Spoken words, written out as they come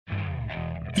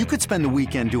You could spend the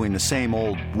weekend doing the same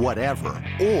old whatever,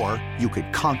 or you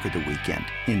could conquer the weekend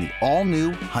in the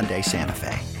all-new Hyundai Santa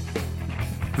Fe.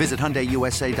 Visit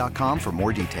HyundaiUSA.com for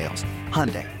more details.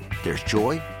 Hyundai, there's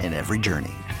joy in every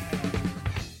journey.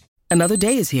 Another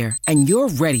day is here, and you're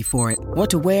ready for it. What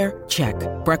to wear? Check.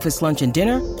 Breakfast, lunch, and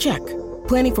dinner? Check.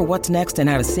 Planning for what's next and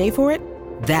how to save for it?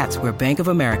 That's where Bank of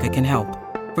America can help.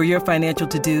 For your financial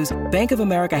to-dos, Bank of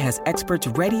America has experts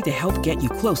ready to help get you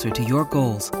closer to your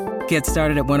goals. Get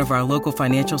started at one of our local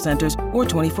financial centers or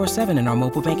 24/7 in our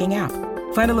mobile banking app.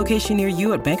 Find a location near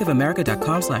you at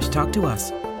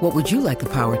bankofamerica.com/talktous. What would you like the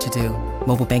power to do?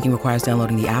 Mobile banking requires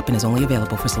downloading the app and is only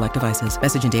available for select devices.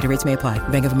 Message and data rates may apply.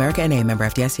 Bank of America N.A., member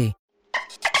FDIC.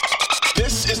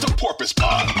 This is the Porpoise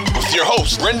Pod with your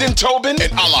hosts, Brendan Tobin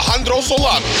and Alejandro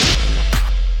Solano.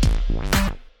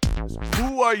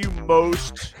 Who are you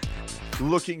most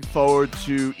looking forward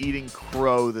to eating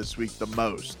crow this week the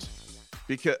most?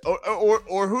 Because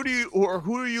or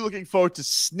who are you looking forward to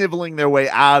sniveling their way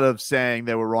out of saying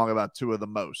they were wrong about Tua the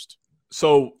most?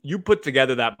 So you put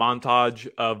together that montage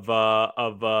of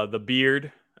the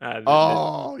beard.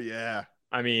 Yeah.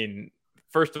 I mean,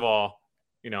 first of all,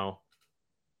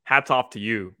 hats off to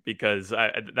you, because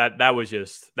that was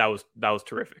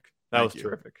terrific. That was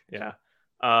terrific. Yeah.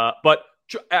 But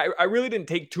I really didn't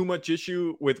take too much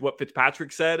issue with what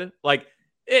Fitzpatrick said. Like,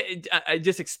 I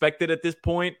just expected at this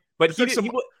point. But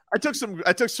I took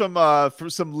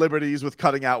some liberties with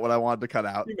cutting out what I wanted to cut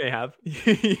out. You may have.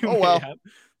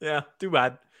 Yeah, too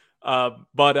bad.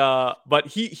 But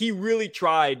he really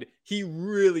tried. He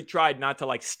really tried not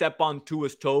to step on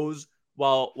Tua's toes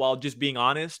while just being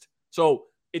honest. So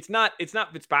it's not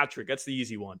Fitzpatrick. That's the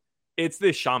easy one. It's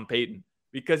this Sean Payton,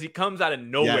 because he comes out of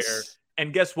nowhere. Yes.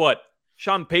 And guess what?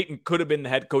 Sean Payton could have been the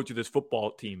head coach of this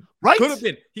football team. Right? Could have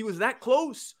been. He was that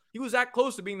close. He was that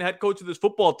close to being the head coach of this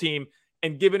football team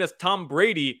and giving us Tom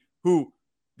Brady, who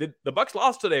the Bucs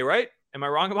lost today, right? Am I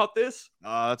wrong about this?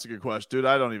 That's a good question, dude.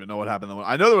 I don't even know what happened.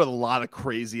 I know there were a lot of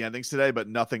crazy endings today, but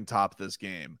nothing topped this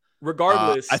game.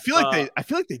 Regardless, I feel like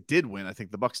they did win. I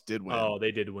think the Bucs did win. Oh,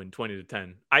 they did win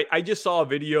 20-10. I just saw a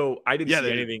video. I didn't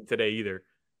see anything today either.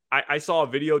 I saw a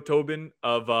video, Tobin,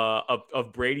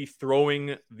 of Brady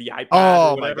throwing the iPad.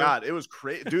 Oh my God, it was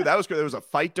crazy, dude. That was great. There was a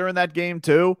fight during that game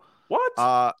too.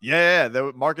 What? Yeah.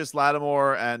 Marcus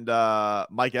Lattimore and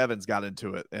Mike Evans got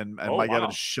into it, and Mike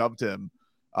Evans shoved him.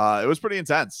 It was pretty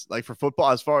intense. Like, for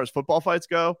football, as far as football fights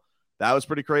go, that was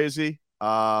pretty crazy.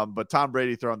 But Tom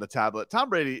Brady throwing the tablet. Tom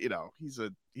Brady, he's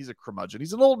a curmudgeon.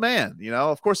 He's an old man.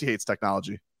 Of course he hates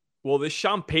technology. Well, this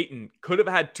Sean Payton could have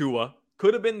had Tua,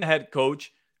 could have been the head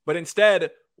coach, but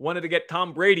instead wanted to get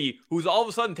Tom Brady, who's all of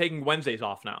a sudden taking Wednesdays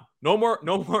off now. No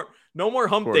more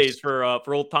hump days for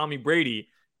old Tommy Brady.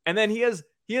 And then he has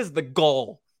the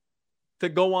gall to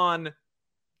go on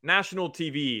national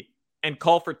TV and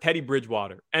call for Teddy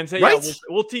Bridgewater and say, right? Yeah,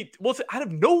 we'll see. Out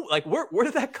of no, where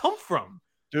did that come from?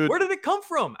 Dude, where did it come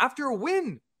from after a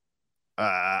win?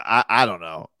 I don't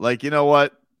know. You know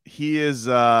what? He is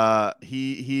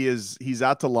he's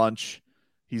out to lunch.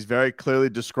 He's very clearly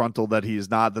disgruntled that he is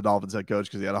not the Dolphins head coach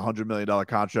because he had a $100 million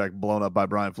contract blown up by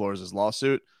Brian Flores'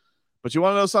 lawsuit. But you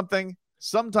want to know something?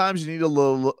 Sometimes you need a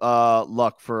little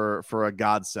luck for a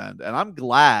godsend. And I'm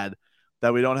glad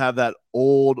that we don't have that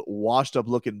old, washed-up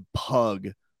looking pug,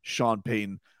 Sean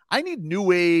Payton. I need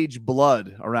new age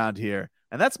blood around here.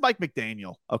 And that's Mike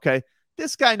McDaniel, okay?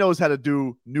 This guy knows how to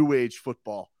do new age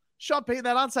football. Sean Payton,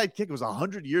 that onside kick was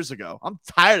 100 years ago. I'm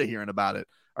tired of hearing about it.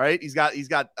 All right, he's got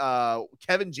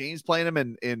Kevin James playing him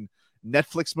in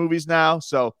Netflix movies now.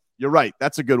 So you're right,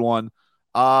 that's a good one.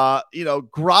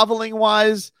 Groveling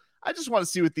wise, I just want to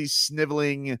see what these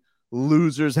sniveling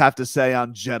losers have to say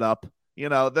on Jet Up.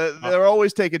 They're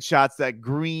always taking shots. That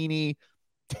Greeny,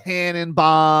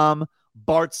 Tannenbaum,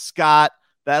 Bart Scott,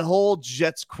 that whole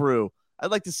Jets crew. I'd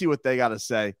like to see what they got to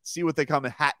say. See what they come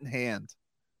in hat in hand.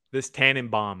 This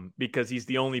Tannenbaum, because he's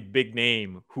the only big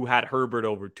name who had Herbert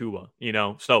over Tua,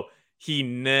 so he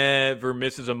never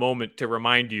misses a moment to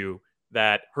remind you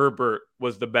that Herbert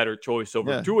was the better choice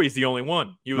over Tua. He's the only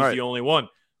one. He was the only one.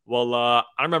 Well, I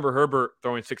remember Herbert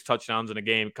throwing 6 touchdowns in a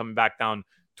game, coming back down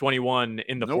 21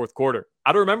 in the fourth quarter.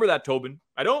 I don't remember that, Tobin.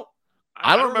 I don't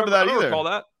remember that either. I don't recall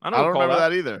that. I don't remember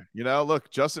that either.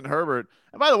 Look, Justin Herbert.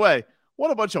 And by the way, what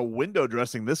a bunch of window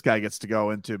dressing this guy gets to go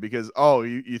into because,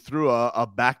 you threw a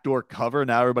backdoor cover.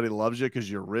 Now everybody loves you because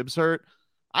your ribs hurt.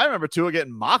 I remember Tua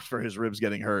getting mocked for his ribs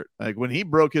getting hurt. Like, when he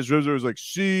broke his ribs, it was like,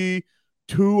 see,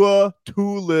 Tua,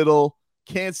 too little,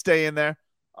 can't stay in there.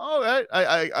 All right.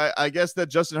 I guess that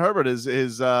Justin Herbert is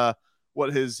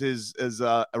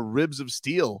ribs of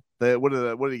steel. What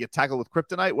did he get tackled with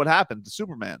kryptonite? What happened to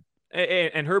Superman?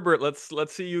 And Herbert,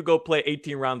 let's see you go play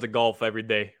 18 rounds of golf every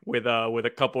day with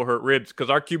a couple hurt ribs, because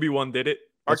our QB1 did it.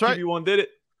 That's right. QB1 did it.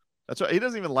 That's right. He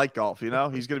doesn't even like golf, He's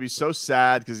going to be so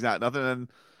sad because he's got nothing.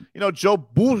 And, Joe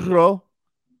Burrow,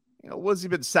 what has he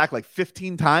been sacked like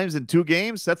 15 times in 2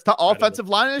 games? That's tough. Offensive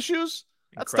line issues?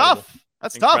 That's tough.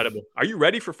 That's incredible. Tough. Are you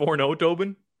ready for 4-0,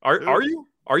 Tobin? Are you?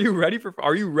 Are you ready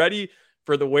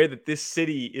for the way that this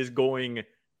city is going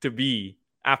to be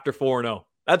after 4-0?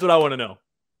 That's what I want to know.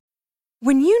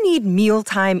 When you need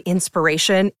mealtime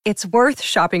inspiration, it's worth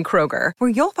shopping Kroger, where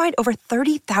you'll find over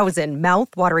 30,000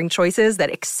 mouth-watering choices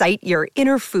that excite your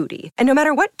inner foodie. And no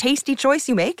matter what tasty choice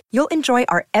you make, you'll enjoy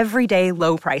our everyday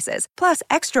low prices, plus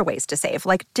extra ways to save,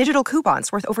 like digital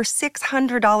coupons worth over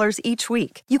 $600 each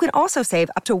week. You can also save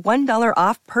up to $1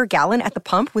 off per gallon at the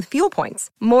pump with fuel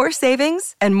points. More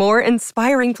savings and more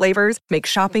inspiring flavors make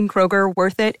shopping Kroger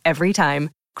worth it every time.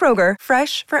 Kroger,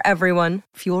 fresh for everyone.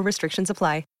 Fuel restrictions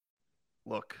apply.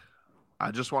 Look,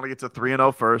 I just want to get to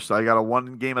 3-0 first. I got a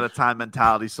one game at a time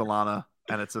mentality, Solana,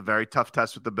 and it's a very tough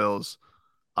test with the Bills,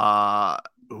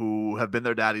 who have been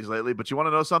their daddies lately. But you want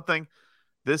to know something?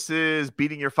 This is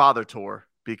beating your father tour,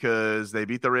 because they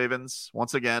beat the Ravens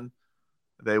once again.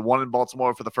 They won in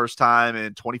Baltimore for the first time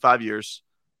in 25 years.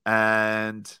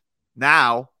 And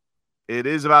now it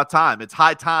is about time. It's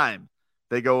high time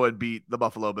they go and beat the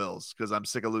Buffalo Bills, because I'm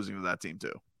sick of losing to that team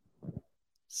too.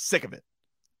 Sick of it.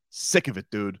 Sick of it,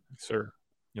 dude.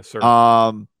 Yes, sir.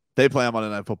 They play on Monday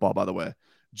Night Football, by the way.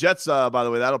 Jets, by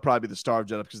the way, that'll probably be the star of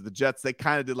Jet Up, because the Jets, they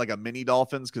kind of did like a mini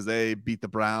Dolphins, because they beat the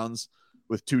Browns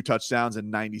with 2 touchdowns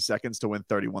in 90 seconds to win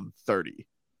 31-30.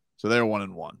 So they're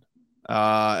 1-1.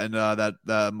 And that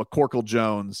McCorkle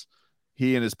Jones,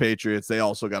 he and his Patriots, they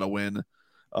also got a win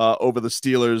over the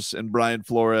Steelers and Brian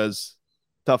Flores.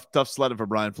 Tough sledding for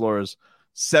Brian Flores.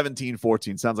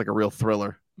 17-14. Sounds like a real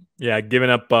thriller. Yeah,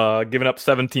 giving up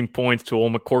 17 points to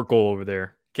old McCorkle over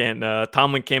there.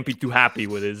 Tomlin can't be too happy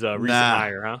with his recent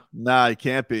hire, huh? Nah, he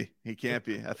can't be.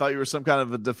 I thought you were some kind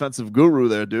of a defensive guru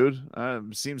there, dude.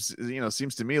 Seems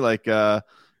to me like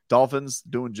Dolphins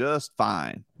doing just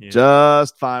fine. Yeah.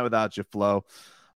 Just fine without you, Flo.